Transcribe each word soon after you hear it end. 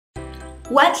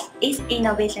What is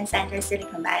Innovation Center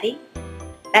Silicon Valley?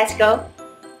 Let's go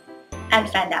and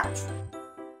find out.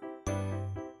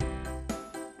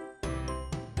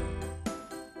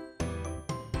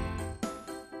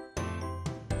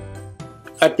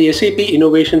 At the SAP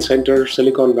Innovation Center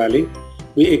Silicon Valley,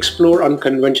 we explore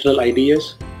unconventional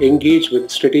ideas, engage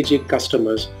with strategic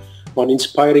customers on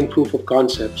inspiring proof of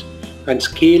concepts, and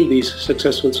scale these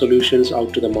successful solutions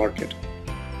out to the market.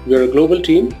 We are a global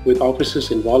team with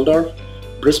offices in Walldorf,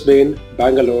 Brisbane,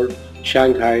 Bangalore,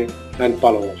 Shanghai, and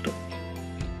Palo Alto.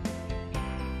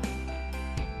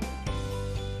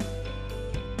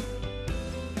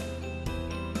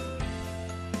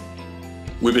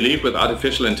 We believe with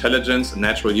artificial intelligence and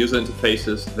natural user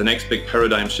interfaces, the next big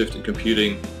paradigm shift in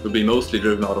computing will be mostly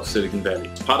driven out of Silicon Valley.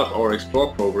 As part of our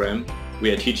Explore program, we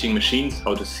are teaching machines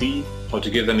how to see, how to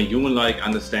give them a human-like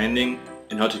understanding,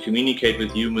 and how to communicate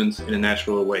with humans in a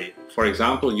natural way. For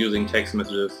example, using text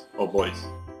messages or voice.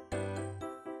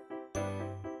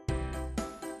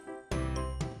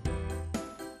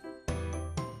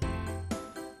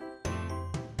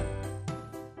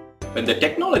 When the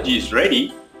technology is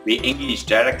ready, we engage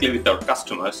directly with our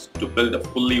customers to build a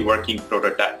fully working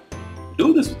prototype. We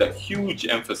do this with a huge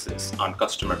emphasis on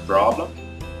customer problem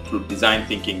through design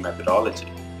thinking methodology.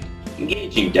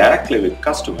 Engaging directly with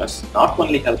customers not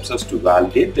only helps us to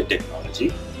validate the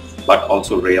technology, but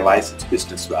also realize its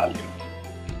business value.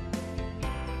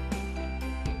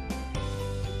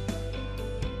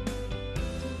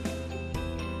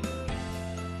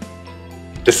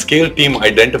 The Scale team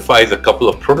identifies a couple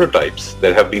of prototypes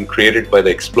that have been created by the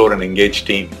Explore and Engage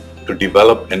team to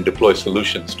develop and deploy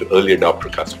solutions to early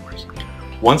adopter customers.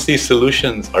 Once these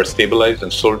solutions are stabilized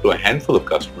and sold to a handful of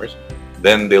customers,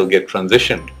 then they'll get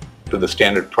transitioned to the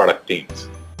standard product teams.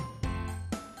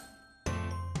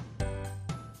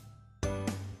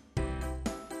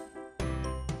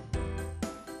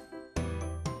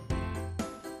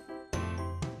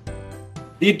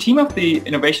 The team of the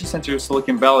Innovation Center of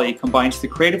Silicon Valley combines the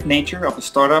creative nature of a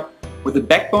startup with the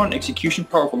backbone and execution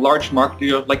power of a large market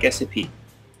leader like SAP.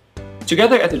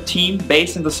 Together as a team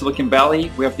based in the Silicon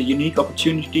Valley, we have the unique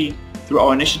opportunity through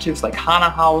our initiatives like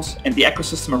HANA House and the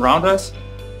ecosystem around us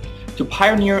to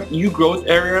pioneer new growth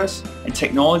areas and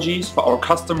technologies for our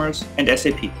customers and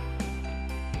SAP.